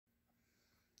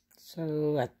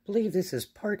So I believe this is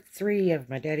part 3 of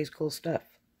my daddy's cool stuff.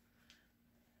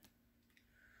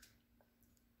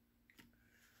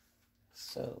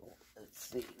 So let's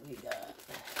see, we got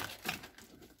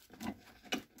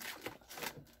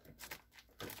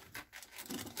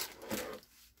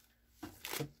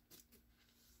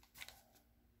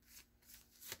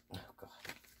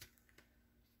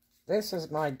this is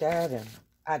my dad, and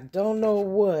I don't know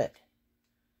what.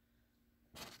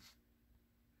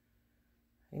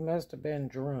 He must have been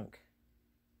drunk,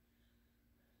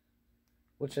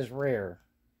 which is rare.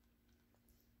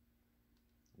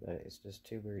 But it's just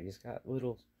too weird. He's got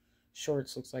little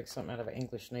shorts, looks like something out of an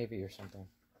English Navy or something.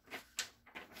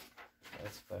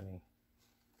 That's funny.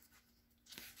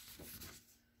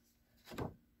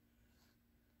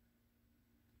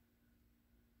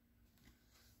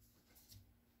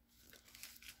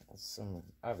 That's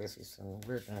obviously some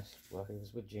weirdness. Well, he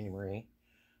was with Jeannie Marie.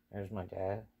 There's my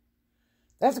dad.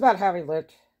 That's about how he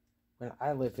looked when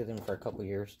I lived with him for a couple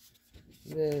years.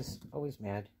 He was always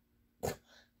mad.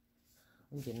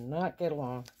 We did not get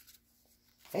along.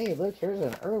 Hey, look, here's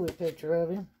an early picture of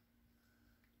him.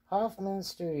 Hoffman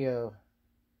Studio.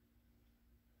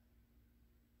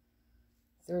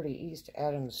 30 East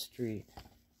Adams Street.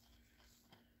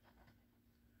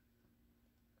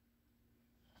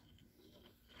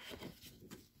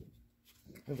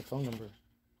 Here's the phone number.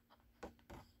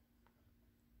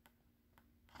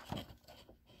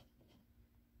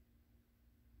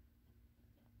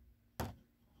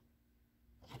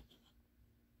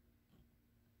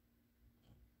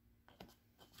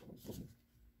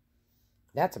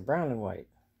 That's a brown and white.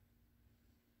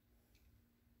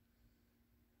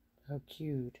 How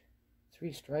cute.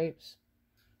 3 stripes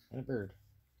and a bird.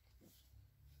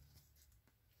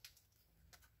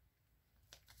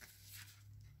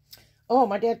 Oh,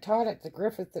 my dad taught at the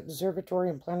Griffith Observatory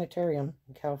and Planetarium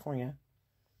in California.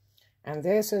 And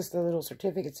this is the little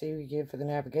certificates he would give for the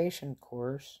navigation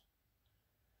course.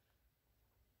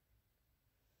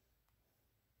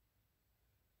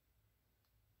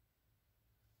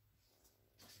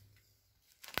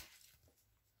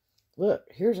 Look,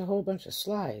 here's a whole bunch of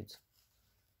slides.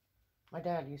 My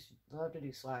dad used to love to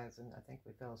do slides, and I think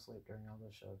we fell asleep during all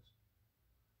those shows.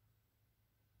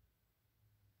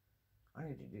 I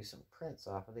need to do some prints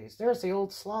off of these. There's the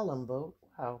old slalom boat.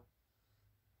 Wow.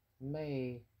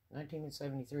 May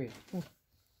 1973.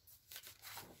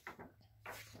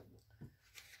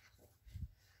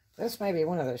 This may be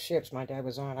one of the ships my dad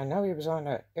was on. I know he was on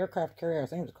an aircraft carrier. I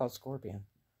think it was called Scorpion.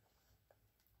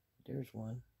 There's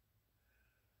one.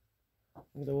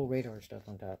 Look at the old radar stuff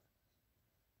on top.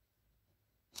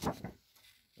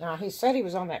 Now, he said he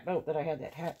was on that boat that I had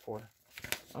that hat for.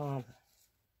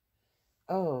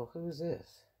 Oh, who's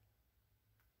this?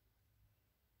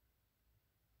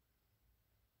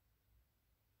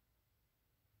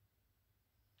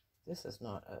 This is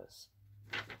not us.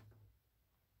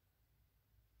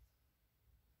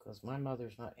 Because my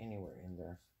mother's not anywhere in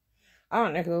there. I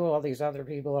don't know who all these other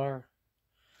people are.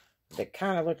 They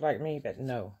kind of look like me, but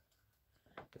no.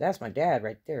 But that's my dad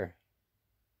right there.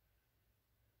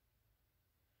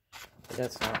 But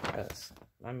that's not us.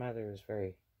 My mother is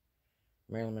very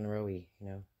Marilyn Monroe-y, you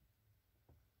know.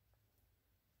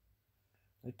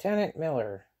 Lieutenant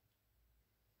Miller.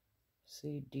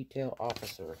 See detail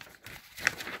officer.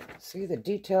 See the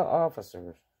detail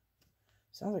officer.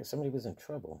 Sounds like somebody was in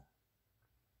trouble.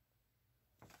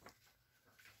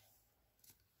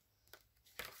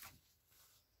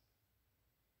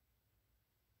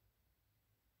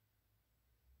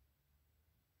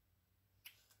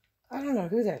 I don't know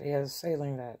who that is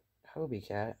sailing that Hobie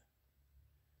cat.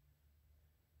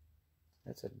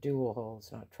 That's a dual hull.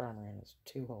 It's not trimaran. It's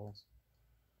 2 hulls.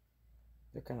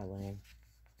 They're kind of lame.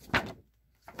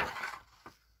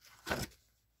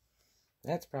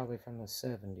 That's probably from the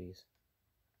 70s.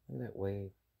 Look at that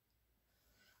wave.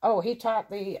 Oh, he taught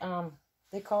the,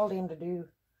 they called him to do,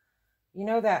 you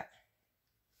know that,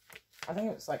 I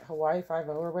think it was like Hawaii 5-0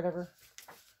 or whatever,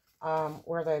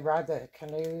 where they ride the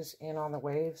canoes in on the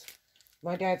waves.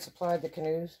 My dad supplied the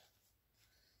canoes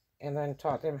and then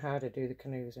taught them how to do the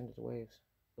canoes into the waves.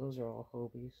 Those are all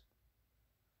Hobies.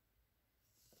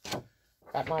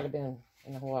 That might have been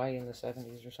in Hawaii in the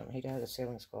 70s or something. He had a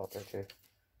sailing school up there too.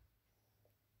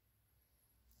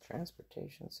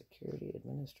 Transportation Security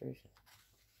Administration.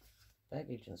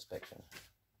 Baggage inspection.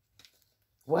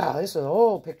 Wow, this is an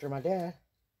old picture of my dad.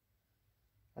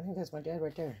 I think that's my dad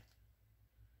right there.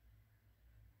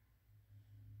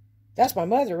 That's my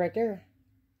mother right there.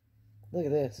 Look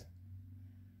at this.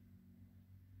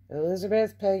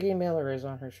 Elizabeth Peggy Miller is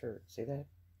on her shirt. See that?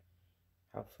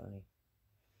 How funny.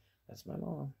 That's my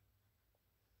mom.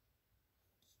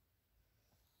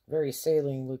 very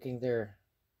sailing looking there.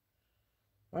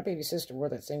 My baby sister wore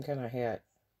that same kind of hat.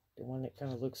 The one that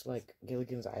kind of looks like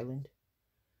Gilligan's Island.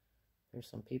 There's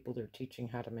some people that are teaching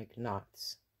how to make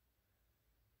knots.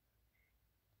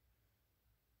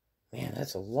 Man,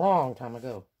 that's a long time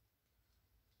ago.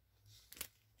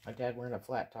 My dad wearing a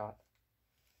flat top.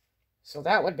 So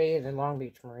that would be the Long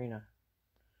Beach Marina.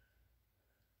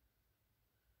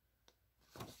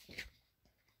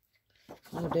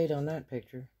 No date on that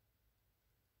picture.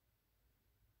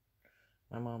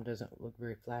 My mom doesn't look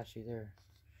very flashy there.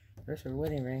 There's her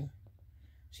wedding ring.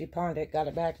 She pawned it, got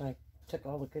it back, and I took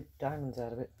all the good diamonds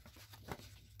out of it.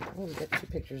 Oh, we got 2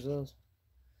 pictures of those.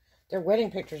 Their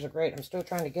wedding pictures are great. I'm still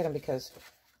trying to get them because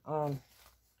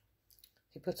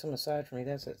he put some aside for me.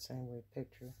 That's that same weird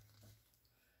picture.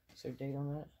 Is there a date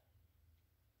on that?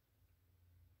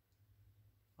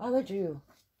 Why would you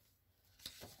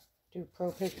do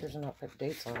pro pictures and not put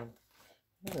dates on them?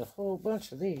 There's a whole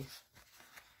bunch of these.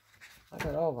 I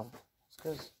got all of them. It's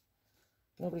because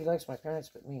nobody likes my parents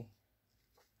but me.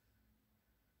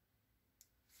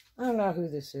 I don't know who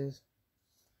this is.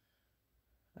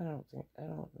 I don't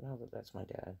know that that's my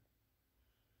dad.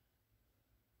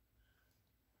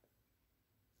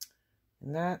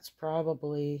 And that's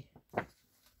probably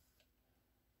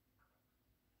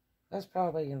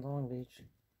in Long Beach,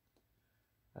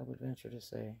 I would venture to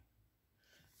say.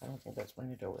 I don't think that's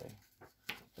Marina Del Rey.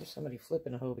 There's somebody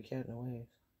flipping a Hobie cat in the waves.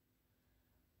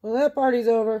 Well, that party's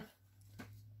over.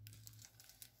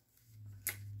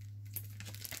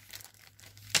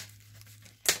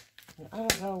 And I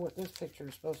don't know what this picture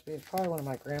is supposed to be. It's probably one of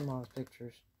my grandma's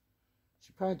pictures.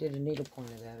 She probably did a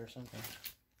needlepoint of that or something.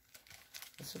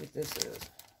 Let's see what this is.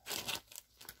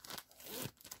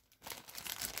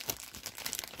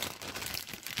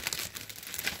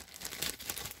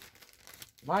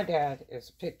 My dad is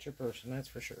a picture person, that's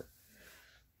for sure.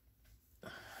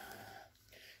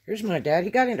 Here's my dad.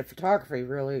 He got into photography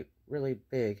really, really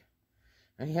big.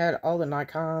 And he had all the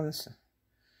Nikons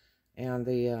and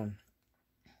the, I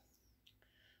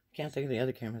can't think of the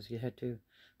other cameras he had too.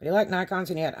 But he liked Nikons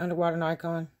and he had underwater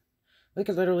Nikon. We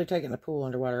could literally take it in the pool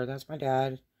underwater. That's my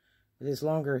dad with his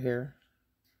longer hair.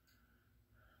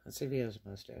 Let's see if he has a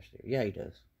mustache there. Yeah, he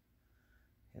does.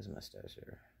 He has a mustache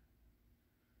there.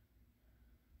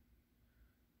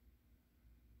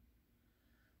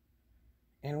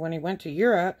 And when he went to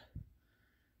Europe,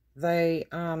 they,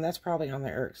 that's probably on the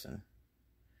Ericsson.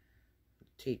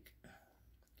 Teak.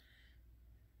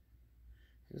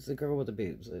 Who's the girl with the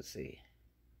boobs? Let's see.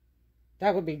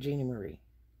 That would be Jeannie Marie.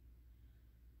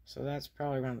 So that's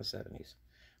probably around the 70s.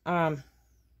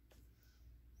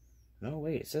 No,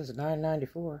 wait, it says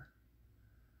 $9.94.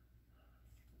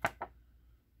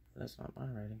 That's not my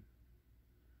writing.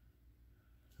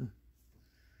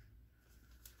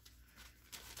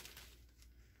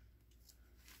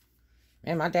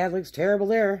 Man, my dad looks terrible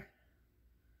there.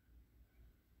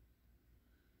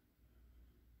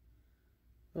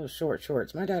 Those short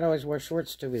shorts. My dad always wore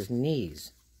shorts to his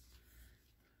knees.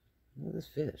 Look at this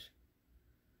fish.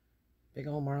 Big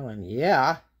old marlin.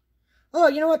 Yeah. Oh,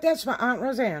 you know what? That's my Aunt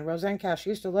Roseanne. Roseanne Cash.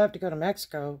 She used to love to go to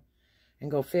Mexico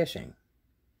and go fishing.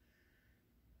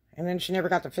 And then she never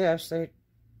got the fish. They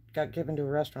got given to a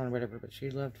restaurant or whatever, but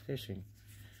she loved fishing.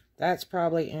 That's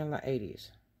probably in the 80s.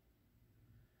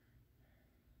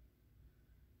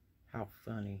 How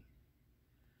funny.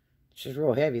 She's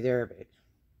real heavy there, but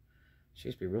she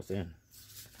used to be real thin.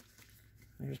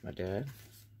 There's my dad.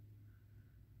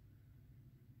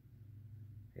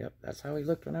 Yep, that's how he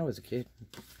looked when I was a kid.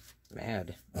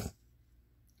 Mad.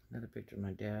 Another picture of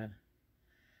my dad.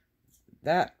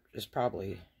 That is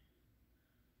probably...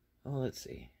 Oh, let's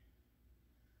see.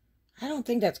 I don't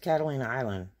think that's Catalina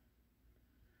Island.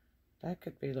 That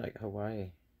could be like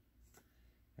Hawaii.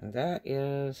 And that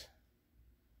is...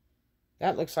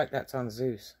 That looks like that's on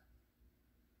Zeus.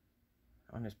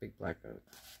 On this big black boat.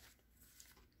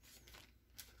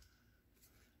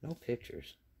 No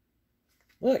pictures.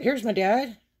 Look, here's my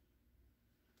dad.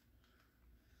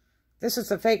 This is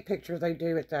the fake picture they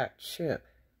do at that ship.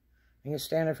 And you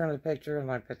stand in front of the picture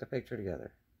and I put the picture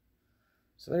together.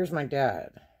 So there's my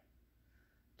dad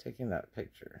taking that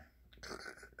picture.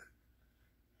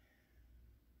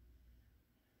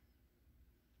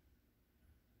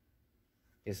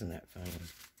 Isn't that funny?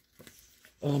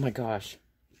 Oh my gosh.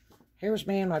 Here's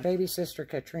me and my baby sister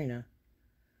Katrina.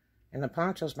 And the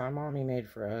ponchos my mommy made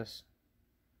for us.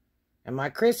 And my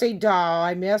Chrissy doll.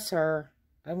 I miss her.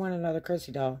 I want another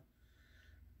Chrissy doll.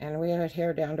 And we had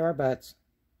hair down to our butts.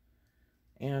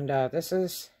 And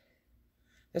this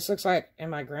looks like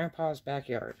in my grandpa's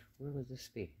backyard. Where would this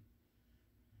be?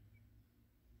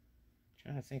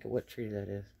 I'm trying to think of what tree that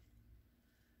is.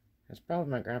 It's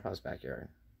probably my grandpa's backyard.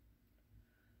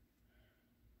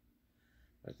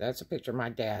 But that's a picture my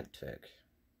dad took.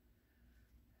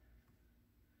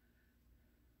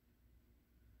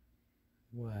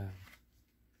 Wow.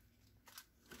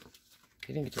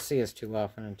 He didn't get to see us too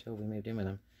often until we moved in with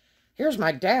him. Here's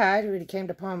my dad when he came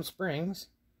to Palm Springs.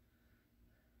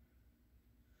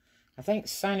 I think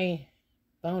Sonny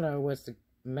Bono was the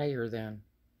mayor then.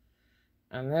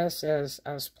 And this is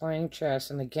us playing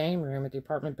chess in the game room at the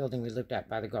apartment building we lived at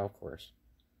by the golf course.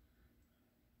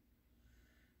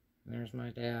 And there's my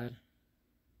dad.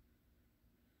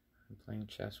 I'm playing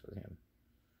chess with him.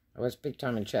 I was big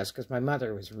time in chess because my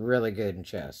mother was really good in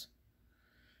chess.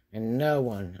 And no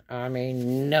one, I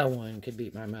mean no one could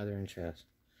beat my mother in chess.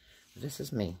 This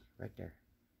is me right there.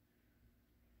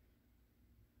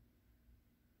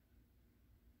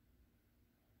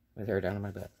 With hair down on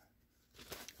my butt.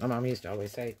 My mom used to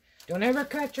always say, don't ever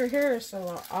cut your hair,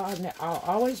 so I'll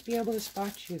always be able to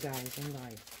spot you guys in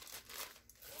life.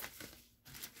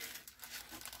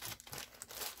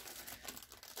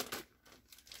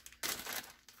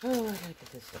 Oh, I gotta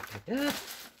get this stuff picked up.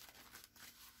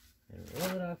 And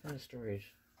roll it off in the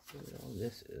storage. See what all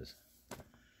this is.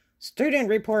 Student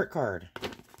report card.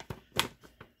 Look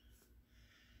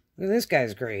at this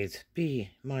guy's grades. B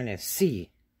minus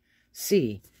C.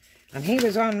 C. And he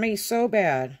was on me so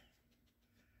bad.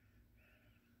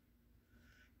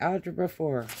 Algebra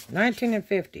 4.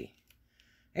 1950.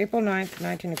 April 9th,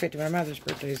 1950. My mother's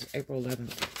birthday is April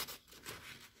 11th.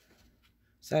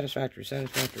 Satisfactory,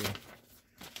 satisfactory.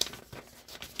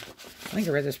 I think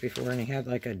I read this before, and he had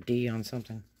like a D on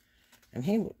something. And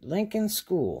he, Lincoln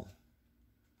School.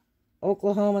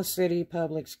 Oklahoma City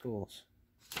Public Schools.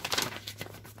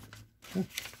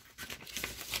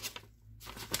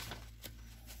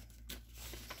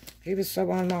 He was so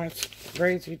on my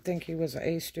grades, you'd think he was an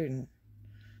A student.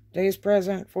 Days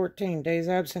present, 14. Days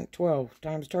absent, 12.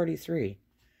 Times 33.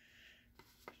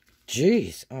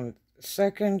 Jeez. On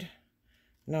second,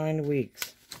 9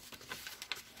 weeks.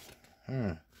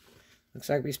 Looks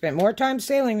like we spent more time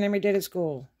sailing than we did at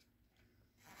school.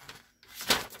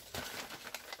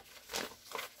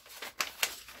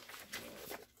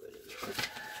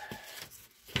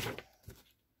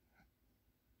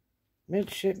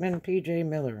 Midshipman P.J.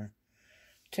 Miller.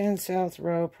 10 South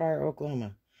Row, Pryor,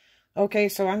 Oklahoma. Okay,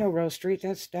 so I know Rose Street.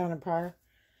 That's down in Pryor.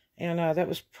 And that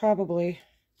was probably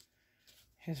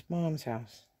his mom's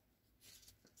house.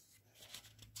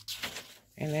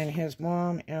 And then his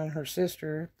mom and her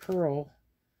sister, Pearl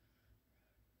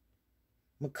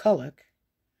McCulloch,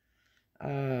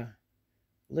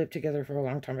 lived together for a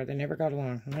long time, but they never got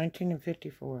along.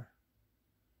 1954.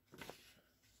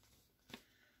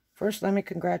 First, let me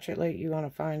congratulate you on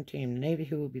a fine team. The Navy,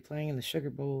 who will be playing in the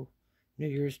Sugar Bowl New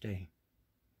Year's Day.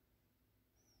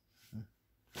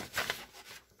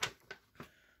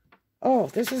 Oh,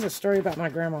 this is a story about my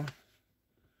grandma.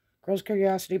 Girl's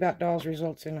curiosity about dolls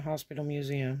results in a hospital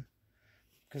museum.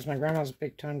 Because my grandma's a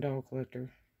big-time doll collector.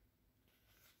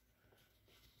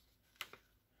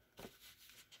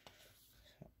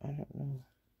 I don't know.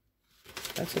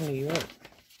 That's in New York.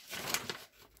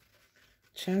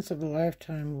 Chance of a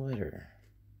lifetime letter.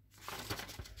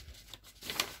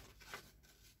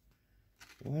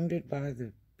 Wounded by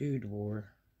the Bood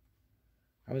War.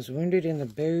 I was wounded in the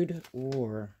Bood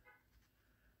War.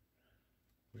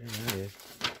 Whatever that is.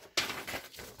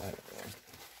 I don't know.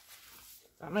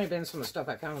 That may have been some of the stuff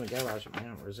I found in the garage at my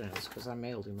Aunt Roseanne's, because I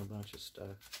mailed him a bunch of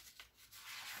stuff.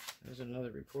 There's another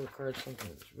report card, something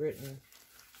that was written.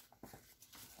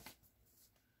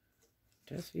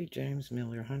 Jesse James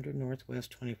Miller, 100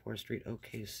 Northwest 24th Street,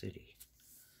 OK City.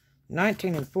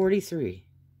 1943.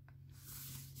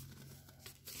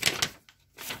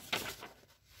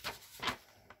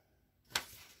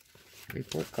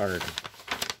 Report card.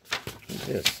 What's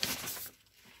this?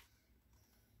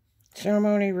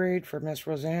 Ceremony read for Miss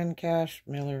Roseanne Cash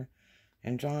Miller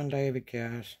and John David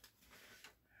Cash.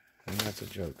 And that's a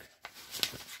joke.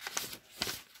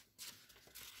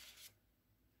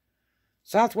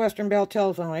 Southwestern Bell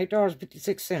Telephone,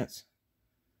 $8.56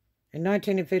 in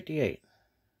 1958.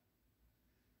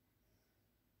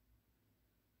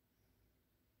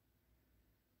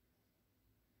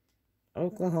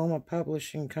 Oklahoma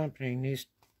Publishing Company,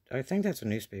 I think that's a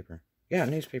newspaper. Yeah,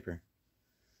 newspaper.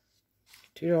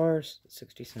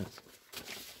 $2.60.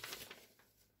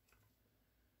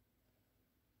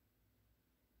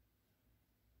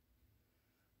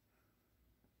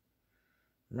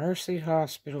 Mercy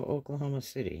Hospital, Oklahoma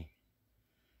City.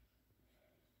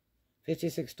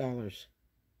 $56.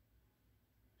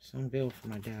 Some bill for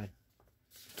my dad.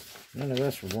 None of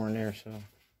us were born there, so.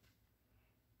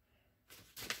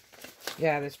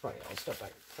 Yeah, this is probably all stuff I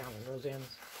found in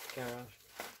Roseanne's garage.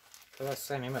 So I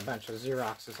sent him a bunch of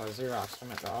Xeroxes. I Xeroxed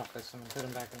them at the office and put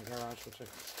them back in the garage, which I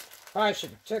probably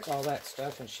should have took all that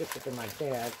stuff and shipped it to my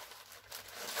dad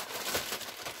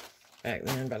back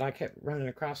then, but I kept running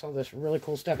across all this really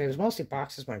cool stuff. It was mostly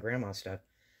boxes, my grandma's stuff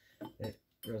that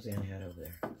Roseanne had over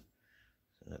there.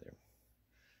 Another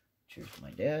cheers to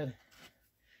my dad.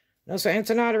 No, so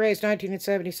Ensenada race,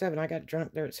 1977. I got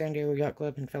drunk there at San Diego Yacht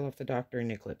Club and fell off the dock during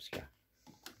the eclipse. Yeah.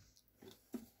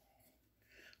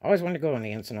 I always wanted to go on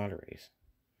the Ensenada race.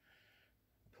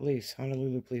 Police,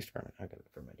 Honolulu Police Department. I got it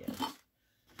for my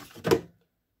dad.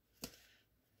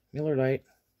 Miller Lite.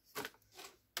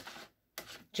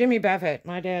 Jimmy Buffett.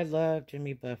 My dad loved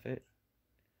Jimmy Buffett.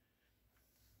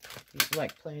 He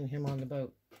liked playing him on the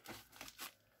boat.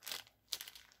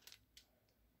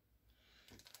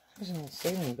 There's an old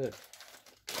sailing book.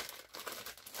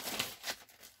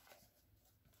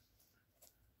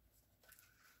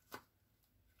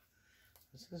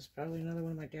 This is probably another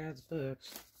one of my dad's books.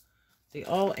 The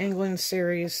All England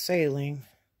Series Sailing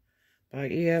by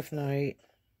E.F. Knight.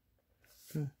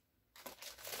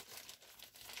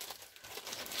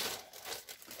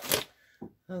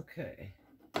 Okay.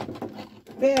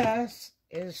 This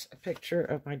is a picture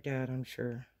of my dad, I'm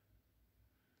sure.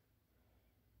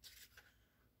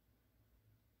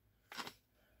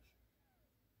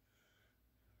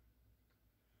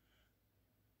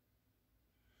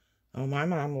 Oh, my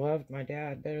mom loved my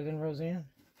dad better than Roseanne.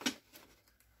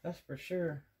 That's for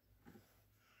sure.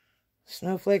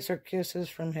 Snowflakes are kisses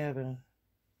from heaven.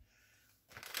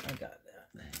 I got that.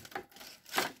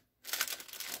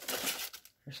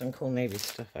 There's some cool Navy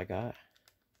stuff I got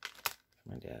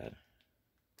from my dad.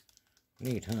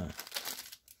 Neat, huh?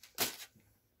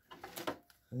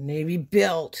 Navy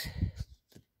belt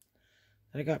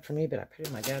that I got for me, but I put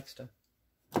in my dad's stuff.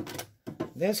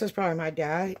 This is probably my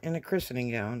dad in a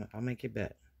christening gown. I'll make you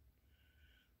bet.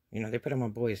 You know, they put them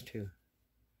on boys, too.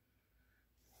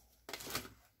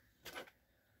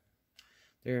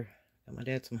 There, got my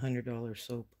dad some $100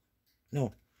 soap.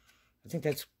 No, I think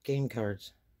that's game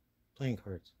cards. Playing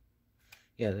cards.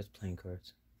 Yeah, that's playing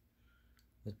cards.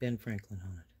 With Ben Franklin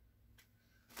on it.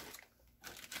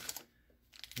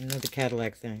 You know, the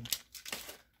Cadillac thing.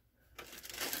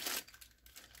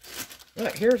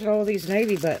 Look, here's all these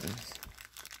Navy buttons.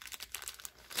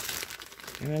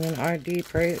 And then an ID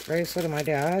bracelet of my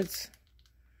dad's.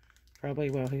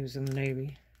 Probably while he was in the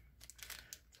Navy.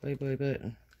 Playboy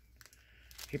button.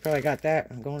 He probably got that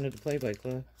from going to the Playboy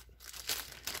Club.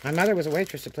 My mother was a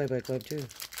waitress at Playboy Club, too.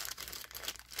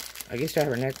 I used to have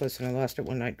her necklace, and I lost it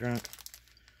one night drunk.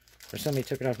 Or somebody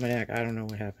took it off my neck. I don't know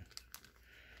what happened.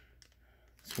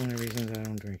 It's one of the reasons I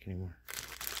don't drink anymore.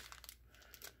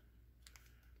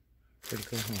 Pretty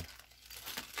cool, huh?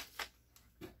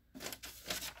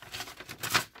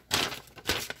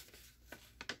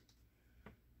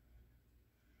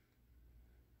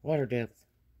 Water depth.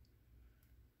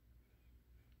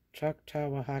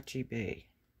 Choctawhatchee Bay.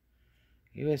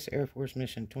 U.S. Air Force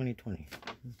Mission 2020.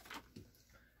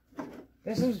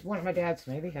 This is one of my dad's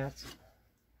Navy hats.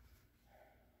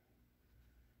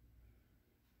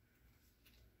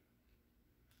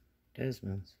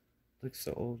 Desmond's. Looks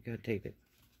so old, gotta take it.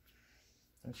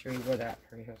 I'm sure he wore that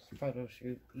for his photo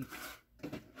shoot.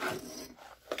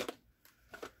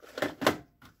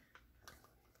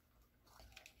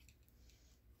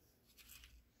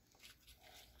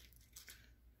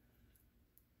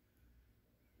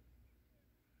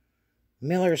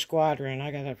 Miller Squadron.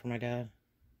 I got that for my dad.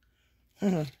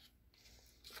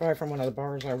 Probably from one of the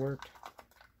bars I worked.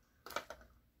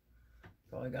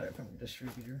 Probably got it from a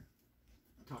distributor.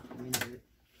 Talk me into it.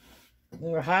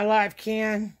 Miller High Life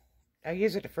can. I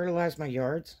use it to fertilize my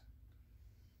yards.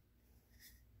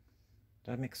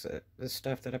 I mix it, this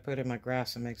stuff that I put in my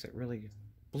grass and makes it really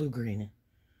blue-green.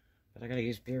 But I gotta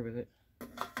use beer with it.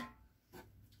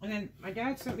 And then my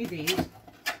dad sent me these.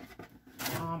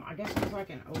 I guess it was like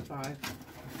in 2005.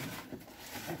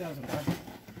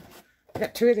 I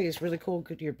got two of these really cool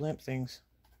Goodyear blimp things.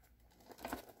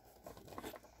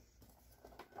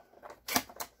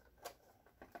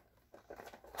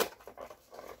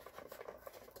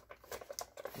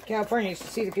 In California, you used to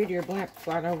see the Goodyear blimp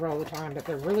flying over all the time, but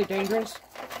they're really dangerous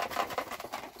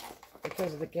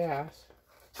because of the gas.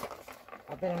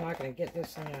 I bet I'm not going to get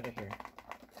this thing out of here.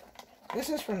 This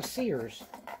is from Sears.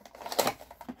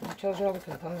 It tells you all the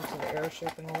components of the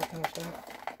airship and all that kind of stuff.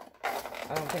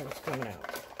 I don't think it's coming out.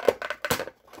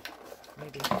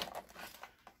 Maybe.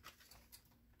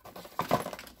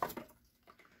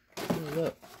 Oh,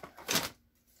 look.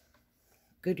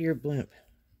 Goodyear blimp.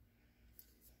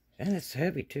 And it's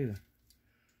heavy, too.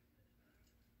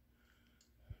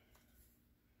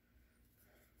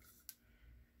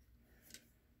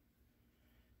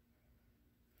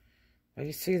 I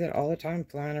used to see that all the time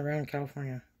flying around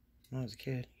California when I was a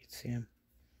kid. You'd see them.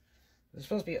 It's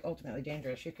supposed to be ultimately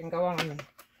dangerous. You can go on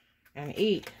and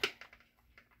eat.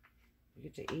 You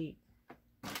get to eat.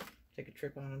 Take a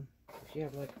trip on them. If you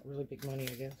have, like, really big money,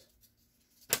 I guess.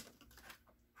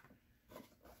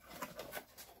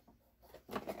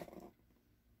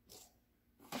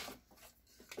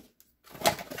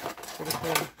 Pretty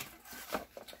cool.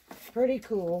 Pretty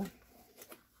cool.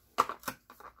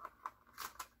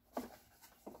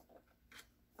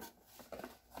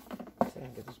 Let's see, I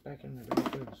can get this back in there. There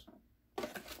it goes.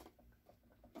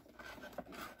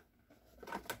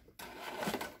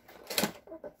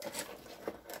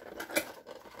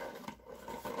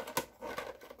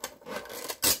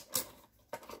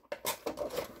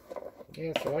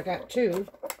 Yeah, so I got two.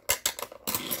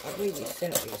 I believe he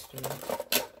sent these to me.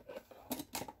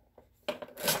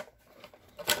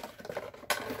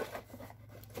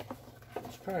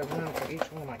 There's probably one for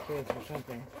each one of my kids or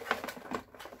something.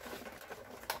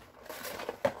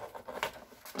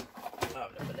 Oh, no,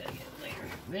 but that again later.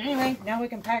 But anyway, now we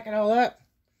can pack it all up.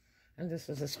 And this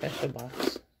is a special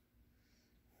box.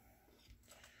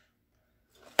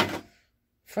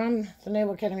 From the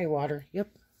Naval Academy water. Yep.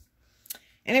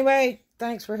 Anyway,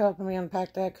 thanks for helping me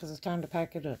unpack that, because it's time to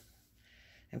pack it up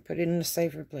and put it in a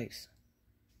safer place.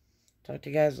 Talk to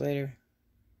you guys later.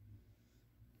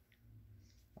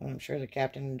 Well, I'm sure the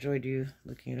captain enjoyed you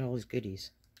looking at all his goodies.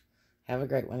 Have a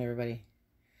great one, everybody.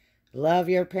 Love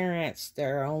your parents.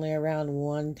 They're only around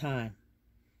one time.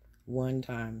 One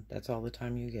time. That's all the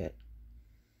time you get.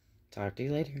 Talk to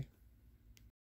you later.